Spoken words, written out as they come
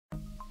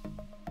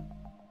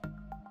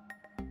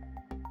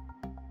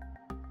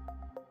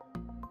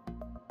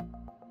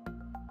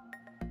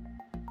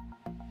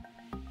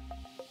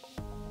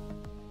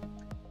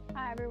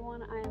Hi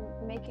everyone,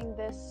 I'm making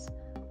this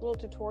little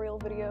tutorial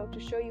video to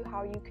show you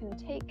how you can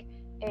take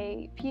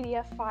a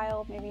PDF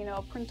file, maybe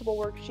a printable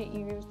worksheet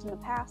you used in the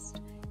past,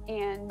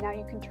 and now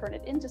you can turn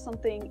it into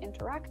something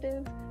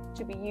interactive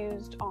to be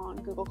used on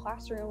Google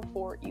Classroom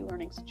for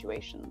e-learning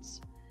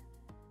situations.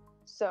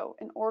 So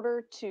in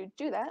order to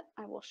do that,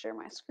 I will share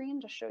my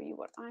screen to show you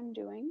what I'm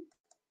doing.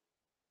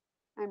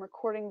 I'm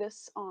recording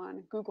this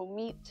on Google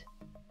Meet,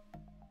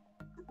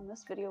 and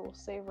this video will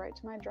save right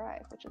to my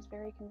drive, which is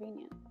very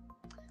convenient.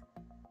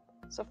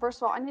 So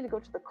first of all, I need to go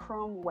to the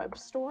Chrome Web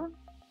Store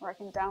where I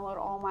can download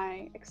all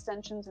my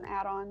extensions and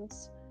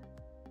add-ons.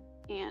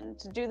 And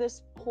to do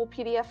this whole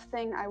PDF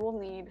thing, I will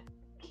need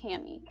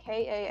Kami,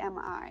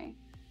 K-A-M-I,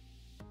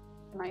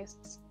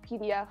 nice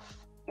PDF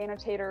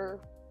annotator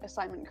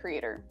assignment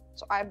creator.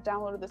 So I've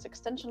downloaded this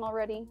extension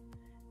already.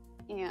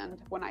 And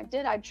when I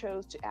did, I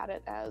chose to add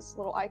it as a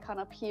little icon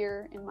up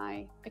here in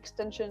my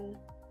extension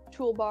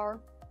toolbar.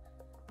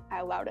 I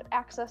allowed it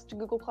access to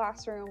Google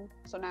Classroom,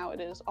 so now it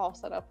is all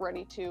set up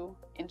ready to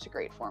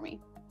integrate for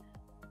me.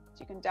 So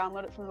you can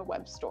download it from the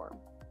web store.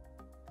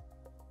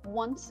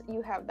 Once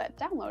you have that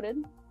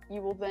downloaded,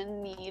 you will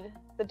then need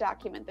the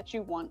document that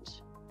you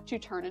want to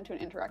turn into an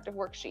interactive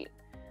worksheet.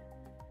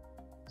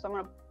 So I'm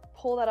going to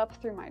pull that up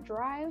through my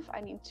drive.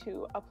 I need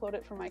to upload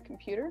it from my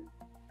computer.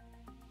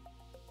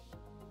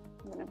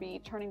 I'm going to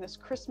be turning this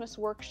Christmas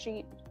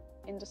worksheet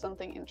into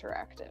something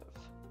interactive.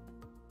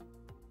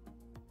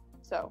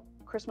 So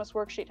Christmas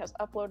worksheet has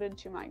uploaded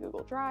to my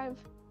Google Drive.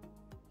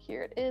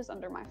 Here it is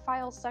under my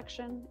Files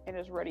section. It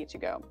is ready to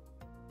go.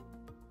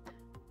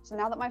 So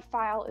now that my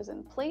file is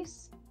in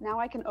place,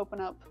 now I can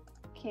open up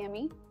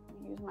Kami.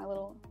 Use my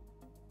little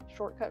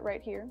shortcut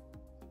right here.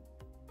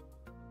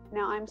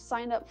 Now I'm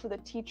signed up for the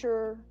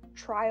teacher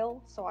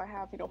trial, so I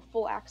have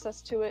full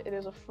access to it. It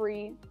is a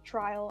free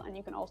trial, and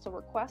you can also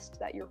request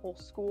that your whole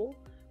school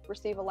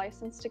receive a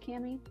license to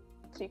Kami.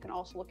 So you can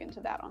also look into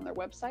that on their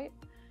website.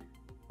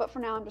 But for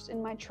now, I'm just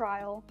in my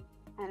trial,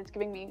 and it's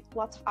giving me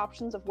lots of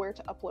options of where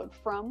to upload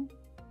from.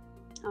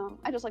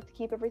 I just like to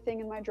keep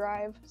everything in my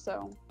drive,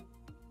 so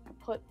I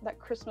put that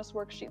Christmas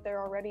worksheet there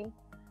already.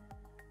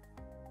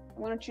 I'm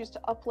going to choose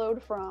to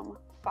upload from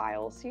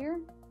Files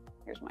here.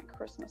 Here's my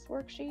Christmas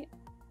worksheet.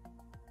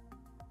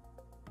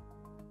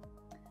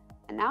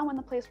 And now I'm in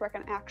the place where I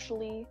can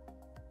actually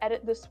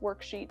edit this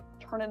worksheet,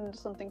 turn it into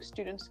something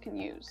students can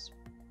use.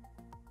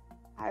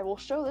 I will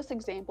show this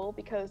example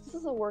because this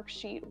is a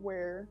worksheet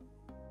where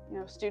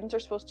students are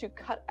supposed to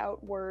cut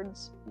out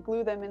words,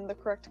 glue them in the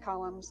correct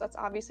columns. That's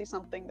obviously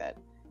something that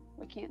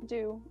we can't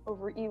do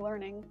over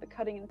e-learning, the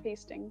cutting and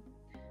pasting.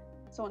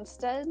 So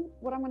instead,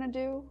 what I'm going to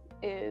do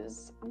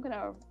is I'm going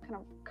to kind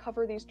of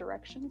cover these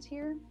directions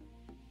here.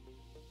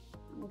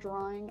 I'm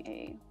drawing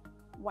a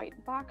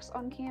white box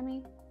on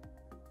Kami.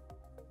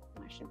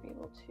 I should be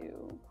able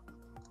to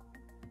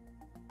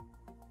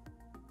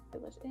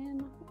fill it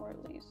in, or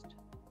at least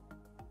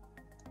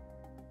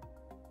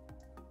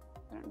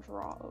I'm going to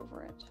draw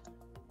over it.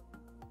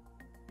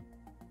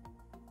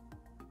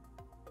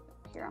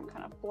 Here I'm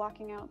kind of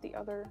blocking out the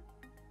other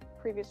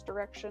previous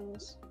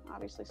directions.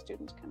 Obviously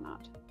students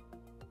cannot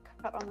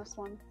cut on this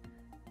one.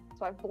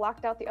 So I've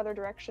blocked out the other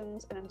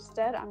directions, and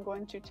instead I'm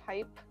going to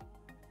type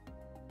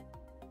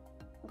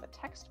with a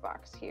text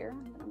box here.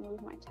 I'm going to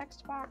move my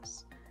text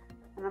box,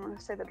 and I'm going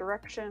to say the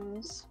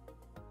directions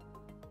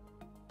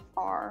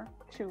are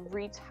to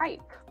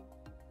retype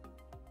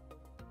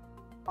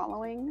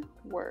following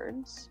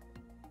words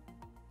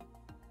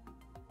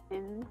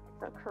in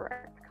the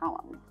correct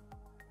column.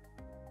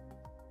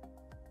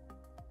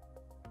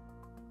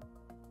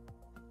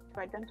 To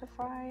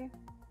identify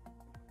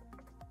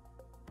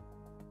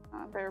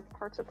their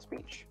parts of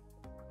speech.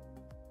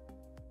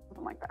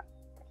 Something like that.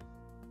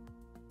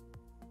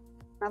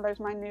 Now there's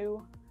my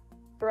new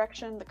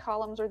direction. The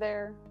columns are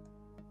there.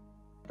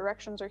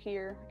 Directions are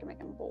here. I can make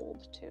them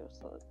bold too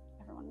so that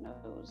everyone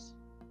knows.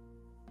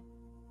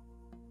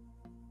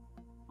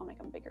 I'll make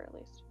them bigger at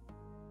least.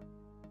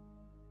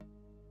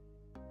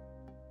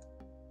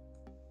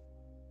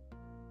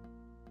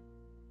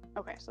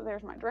 Okay, so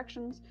there's my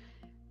directions.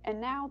 And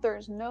now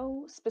there's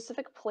no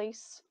specific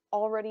place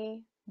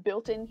already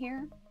built in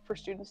here for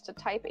students to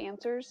type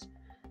answers.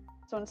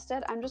 So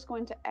instead, I'm just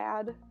going to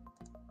add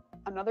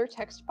another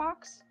text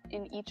box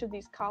in each of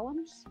these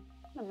columns.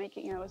 I'm going to make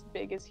it, as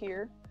big as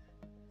here.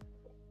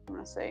 I'm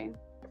going to say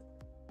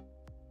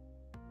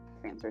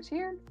answers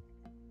here.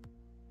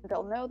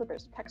 They'll know that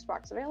there's a text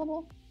box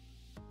available.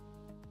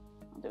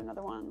 I'll do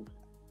another one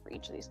for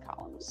each of these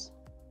columns.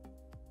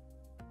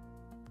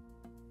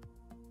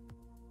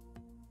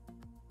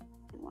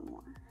 And one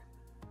more.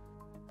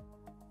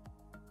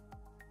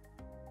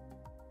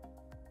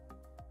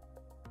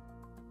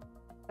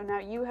 So now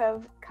you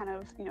have kind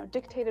of,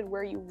 dictated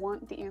where you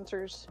want the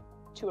answers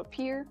to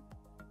appear.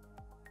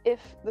 If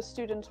the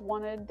students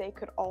wanted, they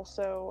could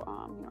also,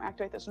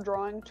 activate this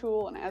drawing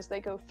tool, and as they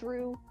go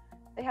through,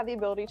 they have the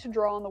ability to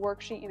draw on the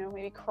worksheet,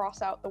 maybe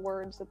cross out the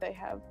words that they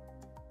have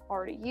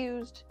already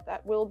used.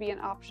 That will be an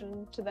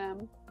option to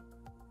them.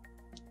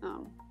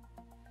 Of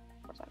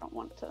course, I don't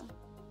want to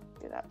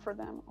do that for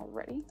them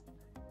already.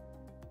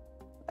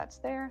 That's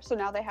there. So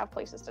now they have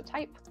places to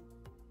type.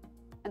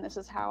 And this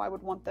is how I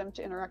would want them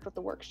to interact with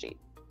the worksheet.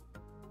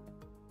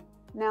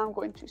 Now I'm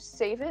going to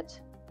save it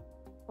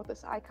with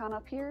this icon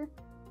up here.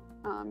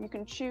 You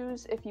can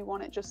choose if you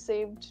want it just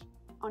saved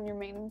on your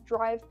main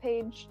drive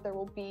page. There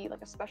will be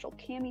like a special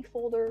Kami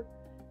folder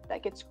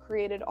that gets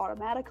created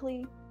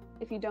automatically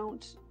if you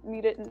don't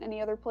need it in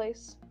any other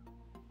place.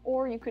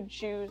 Or you could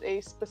choose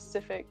a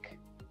specific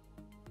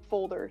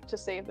folder to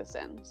save this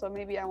in. So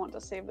maybe I want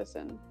to save this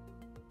in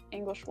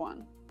English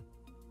 1.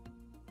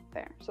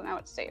 There, so now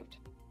it's saved.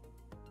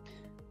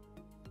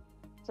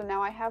 So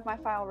now I have my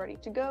file ready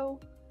to go.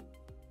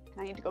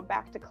 And I need to go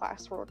back to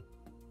Classroom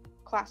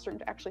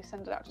to actually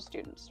send it out to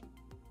students.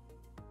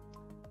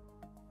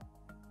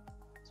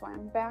 So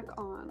I'm back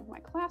on my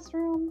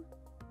Classroom.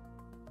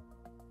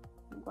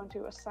 I'm going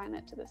to assign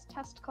it to this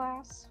test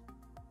class.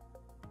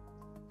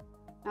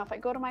 Now if I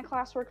go to my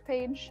classwork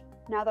page,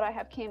 now that I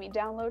have Kami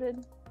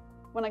downloaded,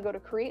 when I go to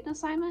create an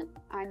assignment,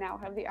 I now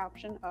have the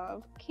option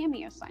of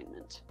Kami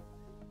assignment.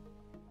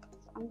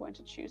 So I'm going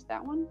to choose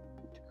that one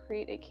to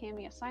create a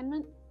Kami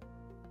assignment.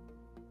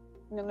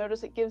 You'll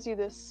notice it gives you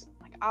this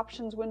like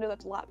options window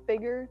that's a lot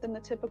bigger than the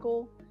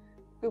typical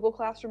Google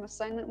Classroom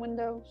assignment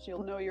window, so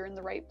you'll know you're in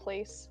the right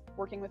place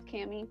working with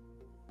Kami.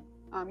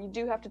 You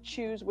do have to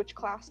choose which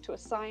class to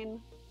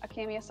assign a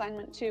Kami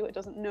assignment to. It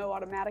doesn't know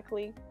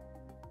automatically.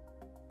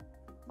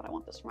 But I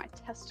want this for my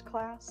test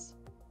class.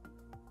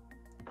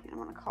 And I'm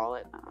going to call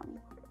it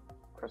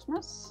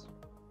Christmas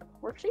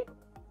worksheet.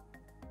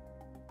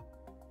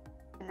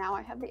 And now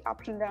I have the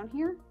option down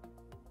here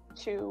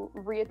to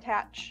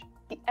reattach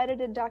the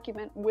edited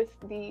document with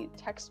the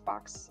text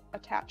box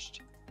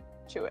attached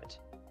to it.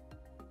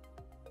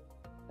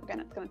 Again,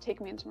 it's going to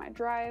take me into my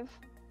drive.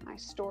 I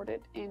stored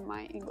it in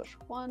my English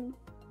 1.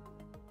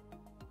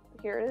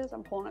 Here it is.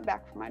 I'm pulling it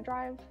back from my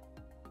drive.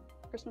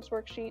 Christmas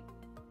worksheet.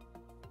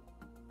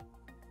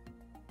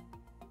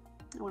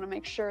 I want to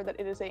make sure that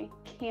it is a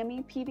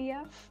Kami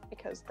PDF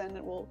because then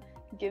it will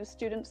give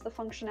students the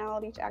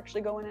functionality to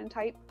actually go in and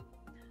type.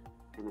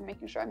 And I'm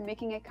making sure I'm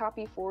making a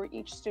copy for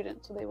each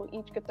student so they will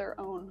each get their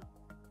own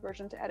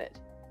version to edit.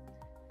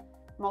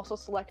 I'm also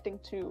selecting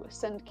to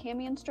send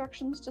Kami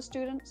instructions to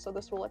students, so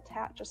this will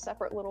attach a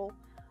separate little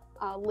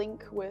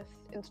link with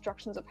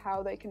instructions of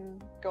how they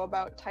can go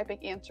about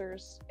typing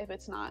answers if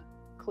it's not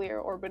clear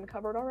or been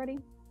covered already.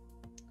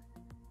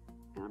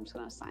 And I'm just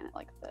going to assign it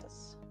like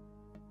this.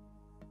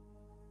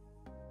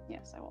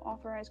 Yes, I will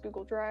authorize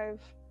Google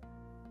Drive,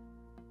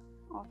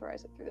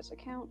 authorize it through this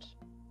account.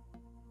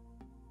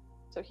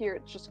 So here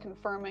it's just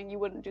confirming, you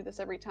wouldn't do this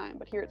every time,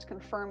 but here it's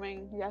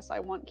confirming, yes, I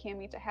want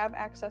Kami to have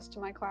access to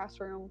my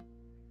classroom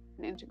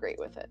and integrate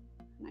with it.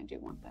 And I do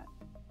want that.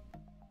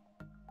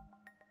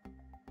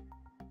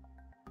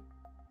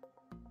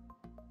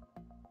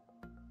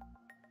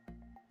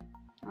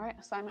 All right,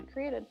 assignment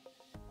created.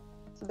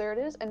 So there it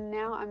is. And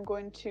now I'm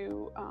going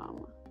to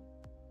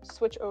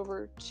switch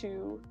over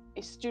to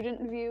a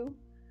student view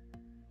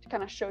to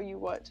kind of show you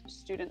what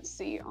students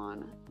see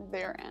on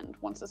their end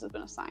once this has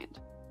been assigned.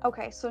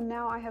 Okay, so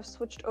now I have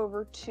switched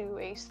over to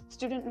a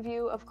student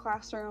view of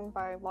Classroom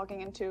by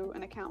logging into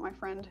an account my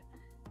friend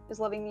is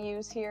letting me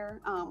use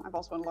here. I've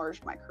also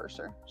enlarged my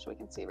cursor so we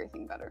can see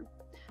everything better.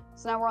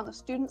 So now we're on the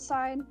student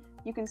side.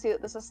 You can see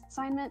that this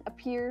assignment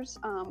appears,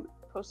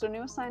 posted a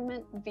new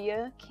assignment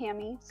via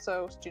Kami,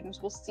 so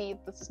students will see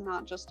this is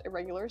not just a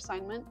regular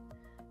assignment.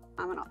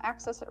 And I'll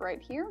access it right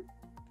here.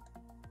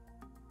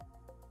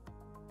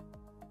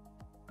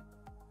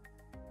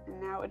 And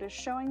now it is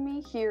showing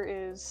me, here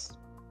is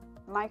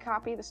my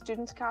copy, the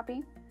student's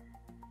copy,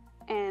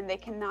 and they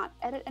cannot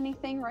edit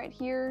anything right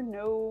here,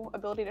 no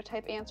ability to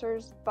type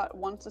answers, but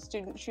once a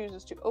student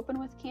chooses to open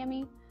with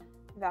Kami,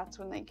 that's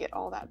when they get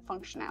all that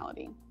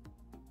functionality.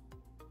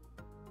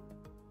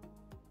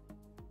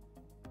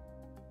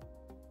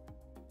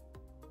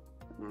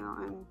 Now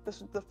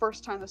this is the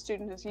first time the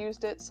student has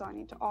used it, so I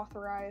need to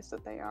authorize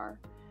that they are,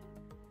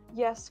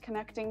 yes,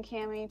 connecting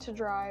Kami to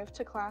Drive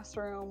to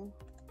Classroom.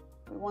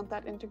 We want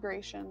that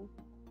integration.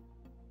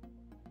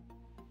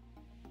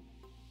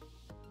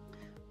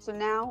 So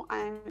now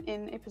I'm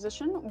in a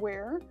position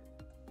where,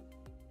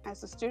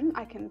 as a student,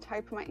 I can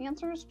type my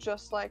answers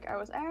just like I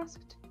was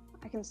asked.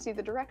 I can see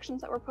the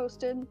directions that were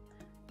posted.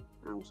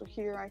 So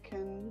here I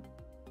can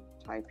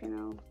type,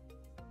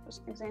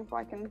 just an example,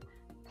 I can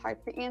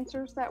type the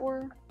answers that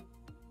were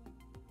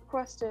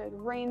requested.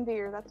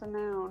 Reindeer, that's a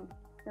noun.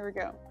 There we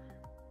go.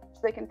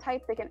 So they can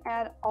type, they can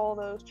add all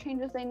those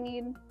changes they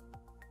need.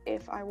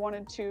 If I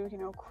wanted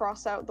to,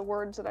 cross out the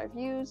words that I've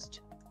used,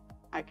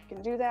 I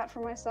can do that for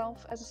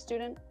myself as a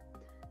student.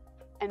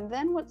 And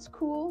then what's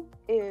cool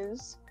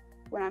is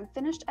when I'm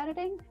finished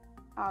editing,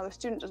 the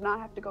student does not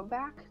have to go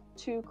back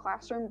to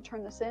Classroom to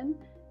turn this in.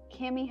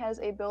 Kami has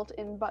a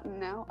built-in button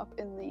now up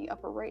in the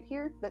upper right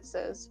here that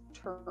says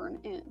turn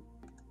in.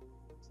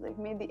 So they've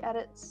made the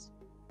edits.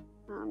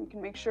 You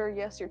can make sure,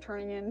 yes, you're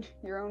turning in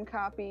your own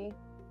copy.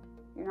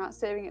 You're not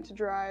saving it to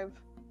Drive.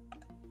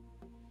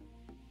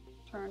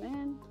 Turn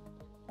in.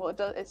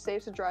 well, it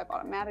saves to drive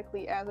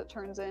automatically as it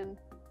turns in.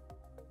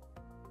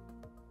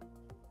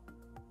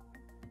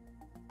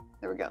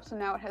 There we go. So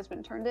now it has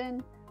been turned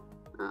in.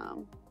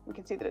 We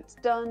can see that it's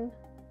done.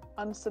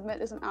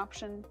 Unsubmit is an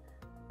option.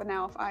 But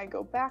now if I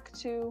go back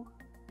to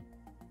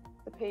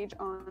the page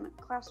on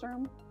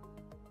Classroom,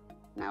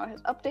 now it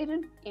has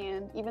updated.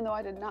 And even though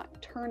I did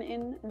not turn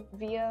in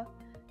via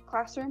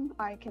Classroom,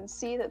 I can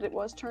see that it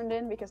was turned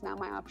in because now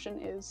my option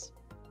is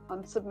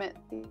unsubmit.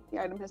 The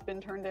item has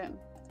been turned in.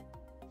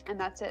 And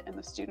that's it. And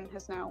the student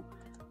has now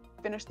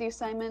finished the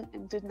assignment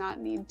and did not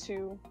need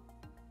to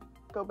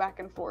go back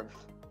and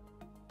forth.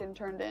 Been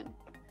turned in.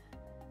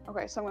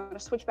 Okay, so I'm going to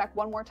switch back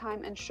one more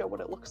time and show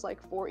what it looks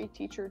like for a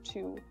teacher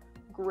to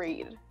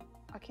grade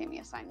a CAMI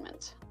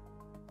assignment.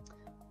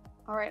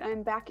 All right,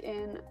 I'm back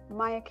in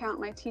my account,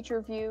 my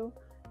teacher view,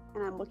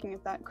 and I'm looking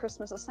at that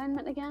Christmas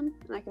assignment again,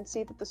 and I can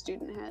see that the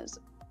student has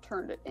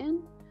turned it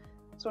in.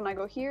 So when I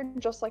go here,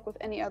 just like with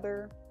any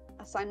other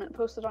assignment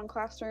posted on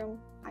Classroom,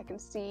 I can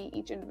see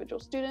each individual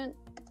student,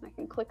 and I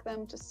can click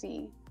them to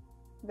see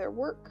their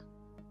work.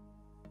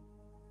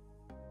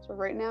 So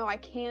right now I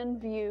can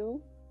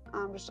view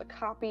just a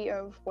copy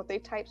of what they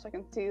typed, so I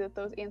can see that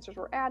those answers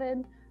were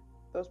added,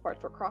 those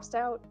parts were crossed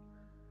out,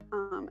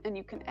 and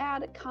you can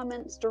add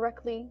comments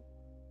directly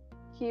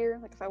here.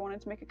 Like if I wanted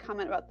to make a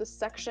comment about this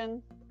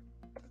section,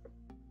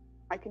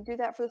 I can do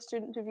that for the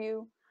student to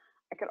view.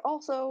 I could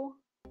also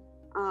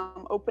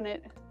open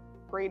it,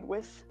 grade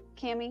with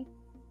CAMI,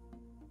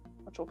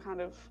 which will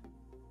kind of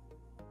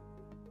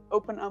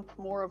open up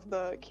more of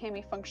the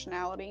CAMI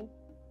functionality.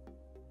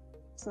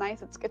 It's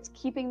nice, it's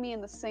keeping me in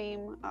the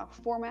same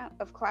format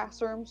of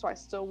Classroom, so I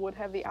still would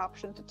have the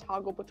option to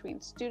toggle between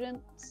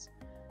students,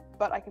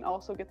 but I can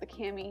also get the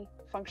CAMI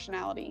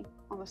functionality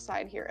on the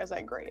side here as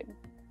I grade.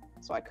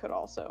 So I could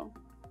also,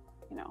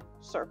 you know,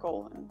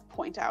 circle and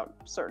point out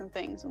certain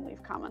things and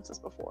leave comments as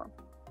before.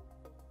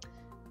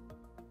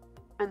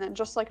 And then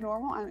just like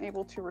normal, I'm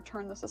able to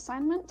return this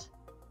assignment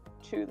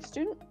to the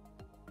student.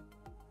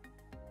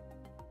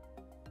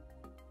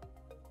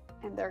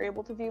 And they're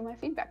able to view my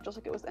feedback just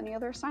like it was any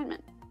other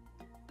assignment.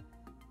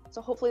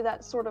 So hopefully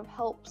that sort of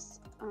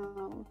helps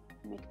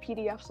make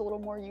PDFs a little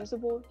more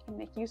usable. You can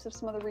make use of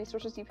some of the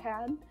resources you've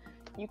had.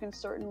 You can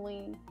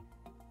certainly,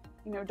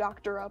 you know,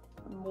 doctor up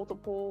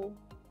multiple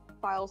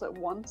files at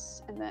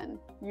once and then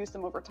use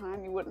them over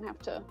time. You wouldn't have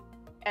to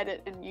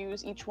edit and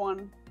use each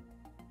one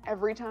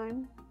every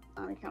time.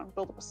 You kind of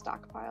build up a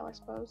stockpile, I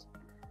suppose.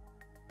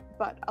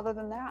 But other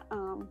than that,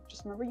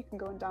 just remember you can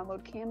go and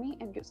download CAMI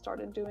and get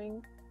started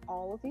doing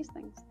all of these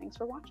things. Thanks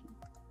for watching.